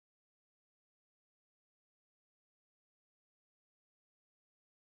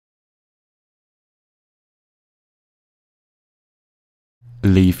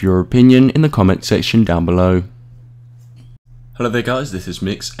Leave your opinion in the comment section down below. Hello there guys, this is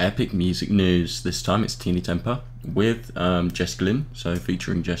Mix Epic Music News. This time it's Tinie Tempah with Jess Glynne, so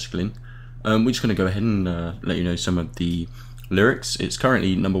featuring Jess Glynne. We're just going to go ahead and let you know some of the lyrics. It's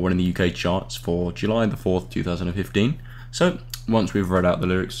currently #1 in the UK charts for July the 4th, 2015. So once we've read out the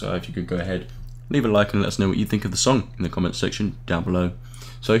lyrics, if you could go ahead, leave a like and let us know what you think of the song in the comment section down below.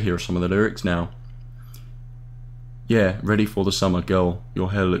 So here are some of the lyrics now. Yeah, ready for the summer, girl.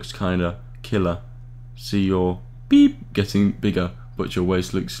 Your hair looks kinda killer. See your beep getting bigger, but your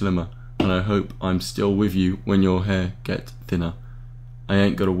waist looks slimmer. And I hope I'm still with you when your hair gets thinner. I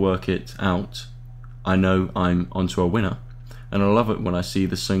ain't gotta work it out. I know I'm onto a winner. And I love it when I see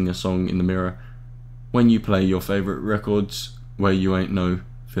the singer song in the mirror. When you play your favourite records where you ain't no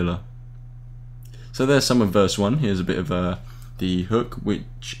filler. So there's some of verse 1. Here's a bit of the hook,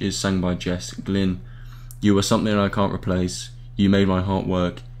 which is sung by Jess Glynne. You are something I can't replace. You made my heart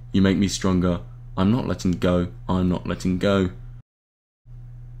work. You make me stronger. I'm not letting go. I'm not letting go.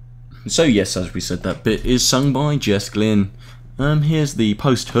 So yes, as we said, that bit is sung by Jess Glynne. Here's the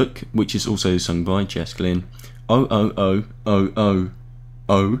post hook, which is also sung by Jess Glynne. Oh oh oh oh oh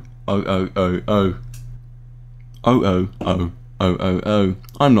oh oh oh oh oh oh oh oh oh oh oh.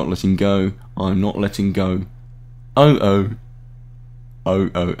 I'm not letting go. I'm not letting go. Oh oh oh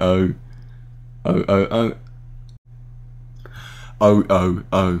oh oh. Oh oh oh oh oh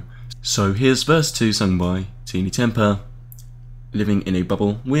oh. So here's verse 2 sung by Tinie Tempah. Living in a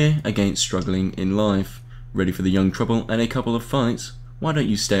bubble, we're against struggling in life. Ready for the young trouble and a couple of fights. Why don't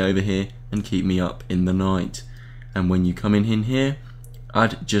you stay over here and keep me up in the night? And when you come in here,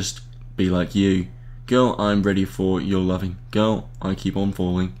 I'd just be like you. Girl, I'm ready for your loving. Girl, I keep on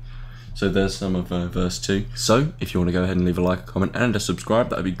falling. So there's some of verse 2. So if you want to go ahead and leave a like, a comment and a subscribe,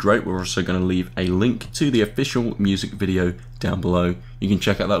 that would be great. We're also going to leave a link to the official music video down below. You can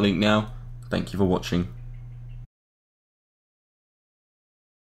check out that link now. Thank you for watching.